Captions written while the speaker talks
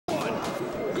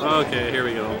Okay, here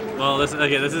we go. Well, this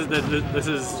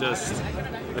is just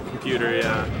a computer,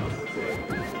 yeah.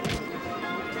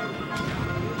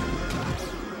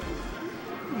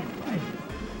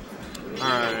 All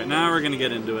right, now we're gonna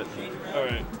get into it. All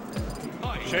right.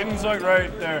 Shaden's like right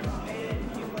there.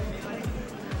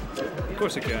 Of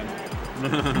course he can.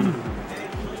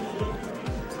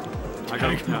 I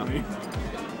got me.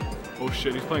 Oh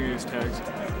shit, he's playing against tags.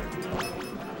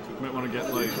 Might want to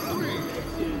get like.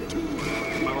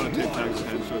 Might want to take tags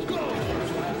ahead so it's good.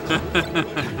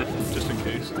 Just in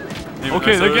case. Anyway,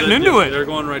 Okay, so they're getting into it. They're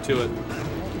going right to it.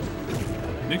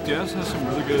 NDiaz has some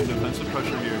really good defensive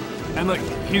pressure here. And like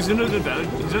he's in an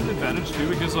advantage too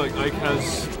because like Ike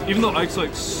has, even though Ike's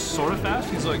like sort of fast,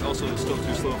 he's like also still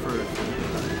too slow for.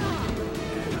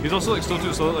 He's also like still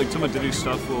too slow. Like some of Diddy's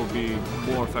stuff will be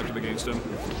more effective against him.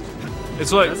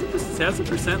 It's like that's a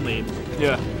percent lead.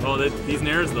 Yeah. Oh, these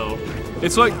nairs though.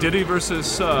 It's like Diddy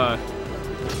versus. I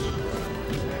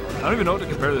don't even know what to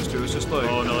compare this to. It's just like.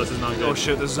 Oh no, this is not good. Oh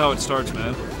shit, this is how it starts,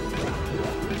 man.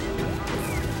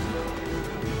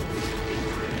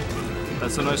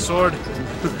 That's a nice sword.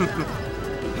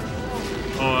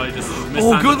 Oh, I just missed.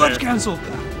 Oh, good ledge cancel!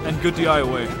 And good DI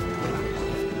away.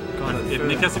 God, if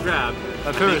Nick has to grab,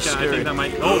 that pair is scary. I think that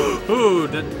might. Oh, ooh,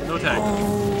 no tag.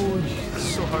 Oh,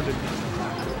 it's so hard to.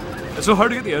 It's so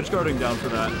hard to get the edge guarding down for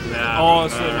that. Yeah. Oh,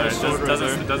 it's a nice sword right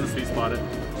there. It doesn't sweet spot it.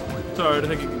 It's alright. I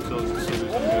think he can still do good.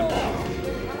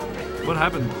 What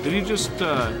happened? Did he just?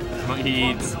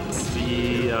 He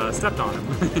stepped on him.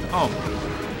 Oh,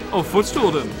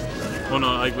 footstooled him. Oh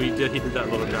no, like he did that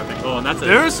little grabbing. Oh, and that's it.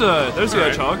 There's the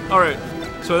hedgehog. All right,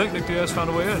 so I think NDiaz found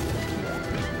a way in.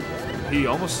 He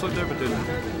almost slid there, but didn't.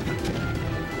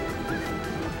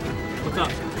 What's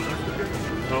up?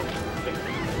 Oh,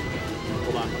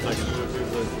 hold on.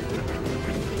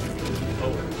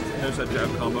 Oh, there's that jab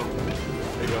combo.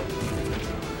 There you go.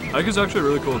 Ike is actually a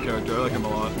really cool character. I like him a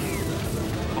lot.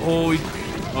 Oh,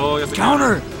 yes,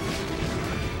 counter.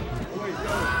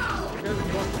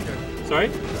 Sorry?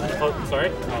 Oh, sorry?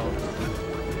 Oh.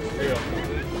 There you go.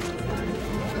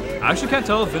 I actually can't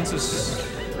tell if Vince is.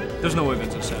 There's no way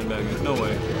Vince is sandbagging. No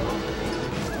way.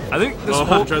 I think this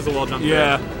whole. Tries the wall jump.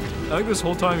 Yeah. I think this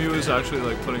whole time he was actually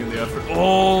like putting in the effort.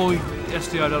 Oh, he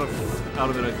SDI'd out of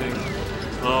it. I think.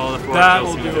 Oh, that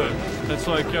will do it. It's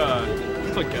like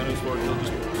Gano's for it. He'll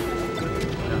just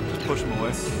push him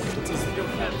away.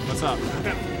 What's up?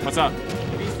 What's up?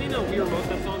 Have you seen a We Remote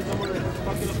that's on somewhere?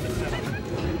 Fucking up the set.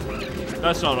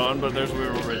 That's not on, but there's a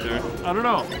remote right there. I don't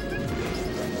know.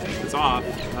 It's off.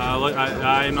 Look,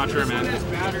 I'm not sure, man. Is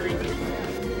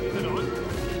it on?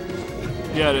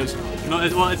 Yeah, it is. No,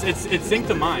 it's synced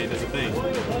to mine. That's the thing.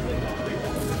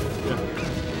 Yeah.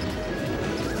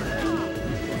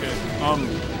 Okay.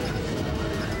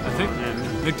 I think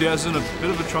NDiaz is in a bit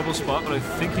of a trouble spot, but I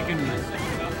think he can.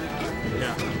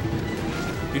 Yeah.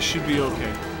 He should be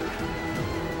okay.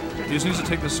 He just needs to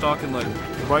take the stock in like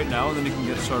right now, and then he can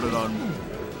get started on.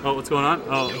 Oh, what's going on?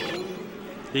 Oh,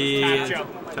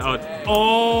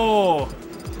 Oh!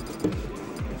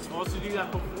 You're supposed to do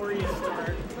that before you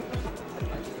start.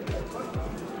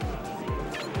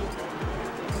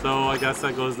 So I guess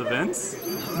that goes to Vince.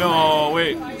 No,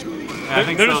 wait. Yeah, I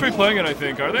think they're so. just replaying it, I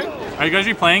think. Are they? Are you guys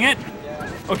replaying it?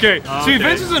 Okay. See,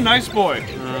 Vince is a nice boy.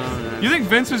 Right. You think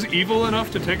Vince is evil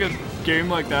enough to take a game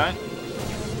like that?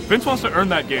 Vince wants to earn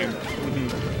that game.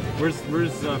 Where's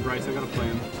Bryce? I gotta play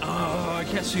him. I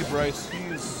can't see Bryce.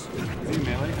 Is he in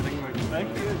melee? I think he might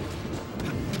be.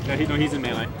 Yeah, he's in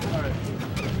melee. Alright.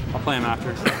 I'll play him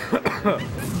after.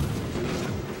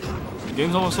 The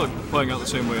game's almost like playing out the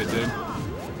same way it did.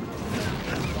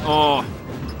 Oh.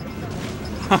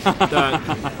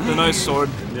 The nice sword.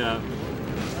 Yeah.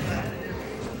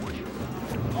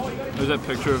 There's that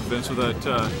picture of Vince with that.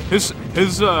 His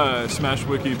Smash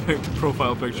Wiki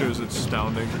profile picture is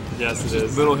astounding. Yes, it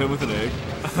is. Little him with an egg.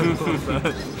 I love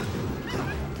that.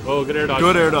 Oh, good air dodge.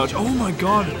 Good air dodge. Oh my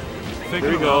god.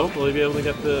 There we go. Will he be able to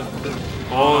get the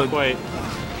oh, not quite.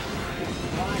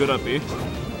 Good up B.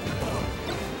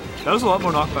 That was a lot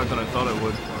more knockback than I thought it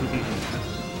would.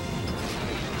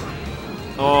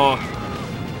 Oh, I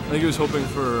think he was hoping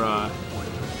for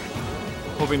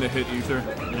hoping to hit Ether.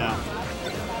 Yeah.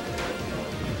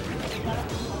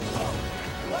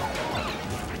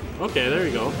 Okay, there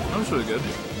you go. That was really good.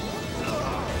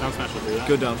 Down smash will do that.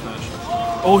 Good down smash.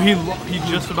 Oh, he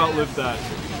just about lived that.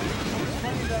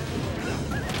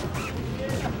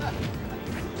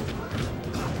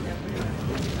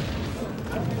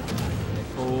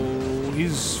 Oh,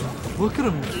 he's... Look at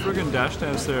him friggin' dash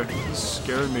dance there. He's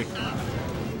scaring me.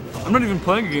 I'm not even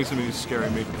playing against him and he's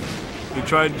scaring me. He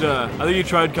tried, I think he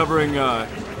tried covering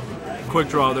quick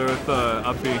draw there with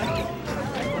up B.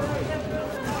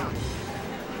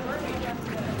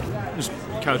 Just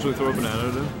casually throw a banana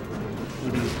at him.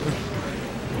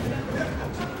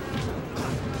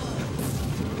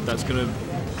 That's gonna...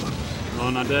 Oh,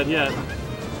 not dead yet.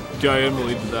 DI will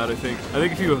lead to that, I think. I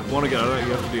think if you want to get out of that,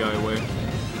 you have to DI away.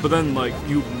 But then, like,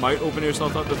 you might open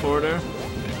yourself up to forward air.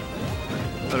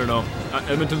 I don't know.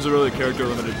 Edmonton's a really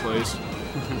character-limited place.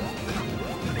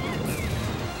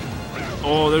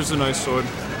 Oh, there's a nice sword.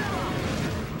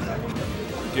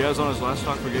 Diaz on his last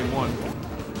stock for game 1.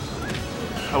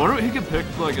 I wonder what he could pick,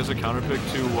 like, as a counter pick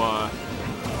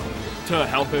to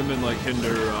help him and, like,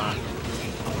 hinder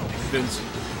Vince.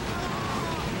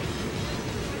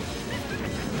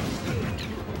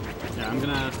 Yeah, I'm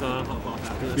gonna start off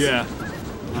after this. Yeah.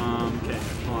 Okay,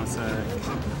 hold on a sec.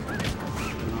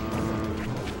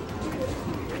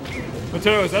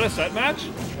 Mateo, is that a set match?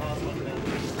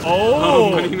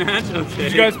 Oh! Money match? Okay.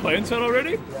 Did you guys play in set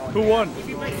already? Who won?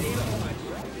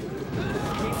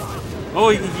 Oh,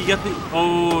 he got the...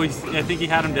 Oh, I think he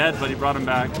had him dead, but he brought him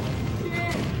back.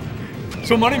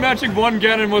 So money matching one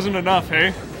Ganon wasn't enough,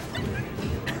 hey?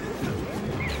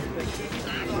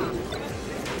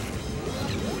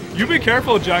 You be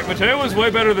careful, Jack. Mateo is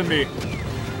way better than me.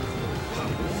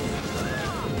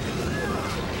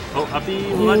 Oh, uppy,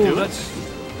 will that do it?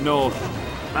 No.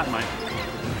 That might.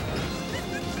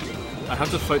 I have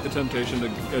to fight the temptation to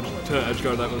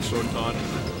edgeguard that with sword taunt.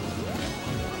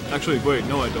 Actually, wait,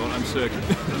 no I don't. I'm sick.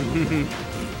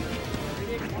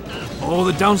 Oh,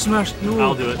 the down smash. No.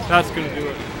 I'll do it. That's gonna do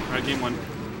it. Alright, game 1.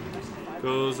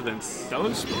 Goes Vince. That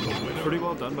was pretty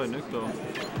well done by Nick, though.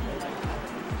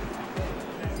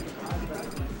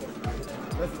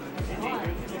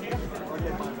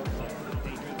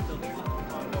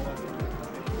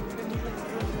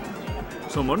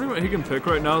 So I'm wondering what he can pick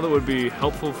right now that would be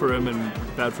helpful for him and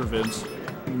bad for Vince.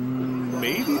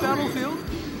 Maybe Battlefield?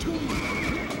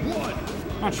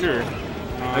 Not sure.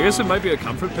 I guess it might be a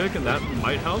comfort pick and that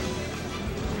might help.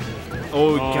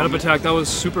 Oh, get up attack. That was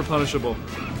super punishable.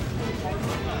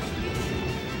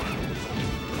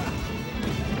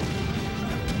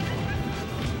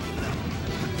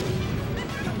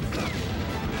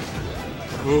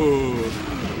 Ooh.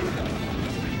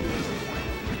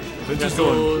 Vince Yeah, is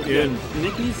so going in.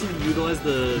 Nick needs to utilize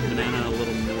the banana a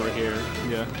little more here.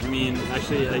 Yeah. I mean,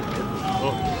 actually, like,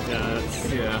 oh,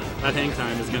 yeah, that hang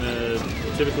time is gonna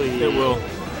typically. It will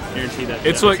guarantee that.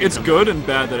 It's like it's good and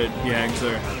bad that he hangs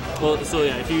there. Well, so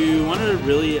yeah, if you want to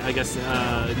really, I guess,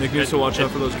 Nick needs to watch out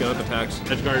for those get up attacks.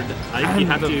 Edgeguard, you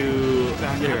have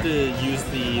to use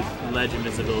the ledge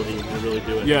invincibility to really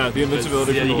do it. Yeah, the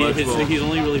invincibility from the ledge. He's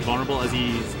only really vulnerable as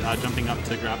he's jumping up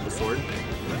to grab the sword.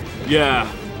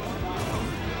 Yeah.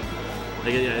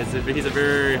 Like, yeah, he's a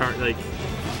very hard, like...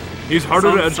 He's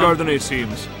harder to edgeguard than he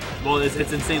seems. Well, it's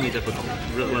insanely difficult.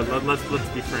 Let's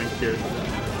be frank here.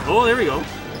 Oh, there we go.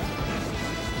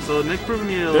 So Nick proved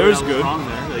me a little wrong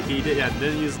there. Like he did,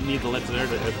 didn't need the ledge there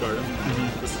to edgeguard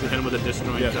him. Just hit him with a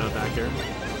disjoint back air.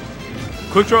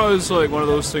 Quick draw is like one of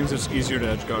those things that's easier to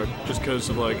edgeguard, just because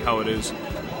of like how it is.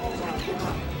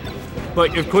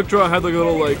 Like if quick draw had like a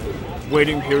little like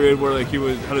waiting period where like he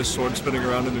had his sword spinning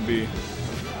around him,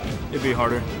 it'd be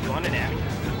harder. You want an Abby?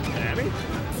 An Abby?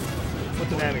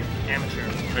 What's an Abby? Amateur.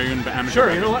 Are you going to amateur?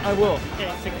 Sure, you know what? I will.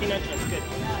 Okay, 16 inches, that's good.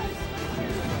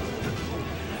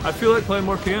 I feel like playing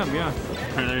more PM, yeah.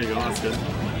 Alright, there you go, that's good.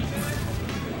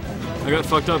 I got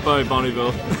fucked up by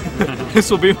Bonneville.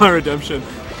 This will be my redemption.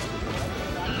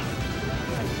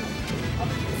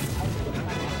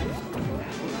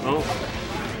 Oh.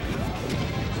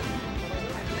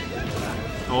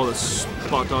 Oh, the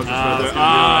spot dodge was right there.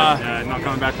 Yeah, not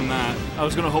coming back from that. I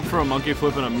was gonna hope for a monkey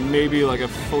flip and maybe like a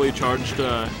fully charged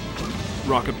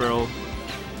rocket barrel.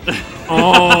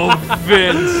 Oh,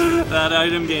 Vince! That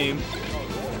item game.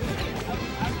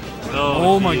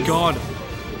 Oh my god.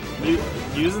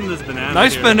 Using this banana.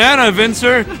 Nice here. banana,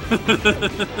 Vincer!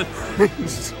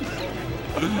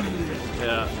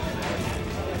 Yeah.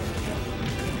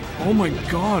 Oh my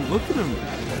god, look at him.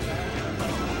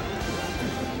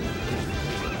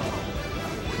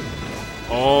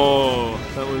 Oh,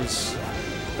 that was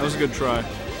a good try.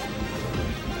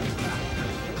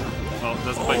 Oh,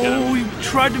 doesn't quite get him. Oh, he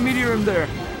tried to meteor him there.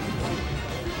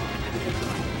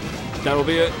 That'll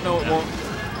be it. No, it won't.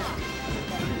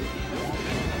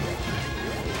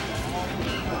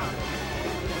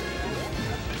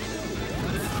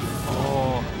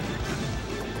 Oh.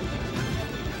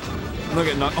 Look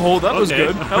at not. Oh, that was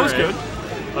good. That was good.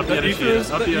 That ether is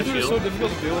so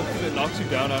difficult to deal with because it knocks you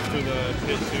down after the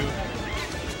hit too.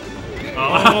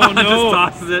 Oh no! Just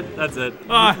tosses it. That's it.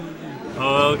 Ah.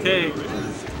 Okay.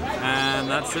 And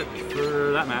that's it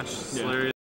for that match. Yeah. Sylarius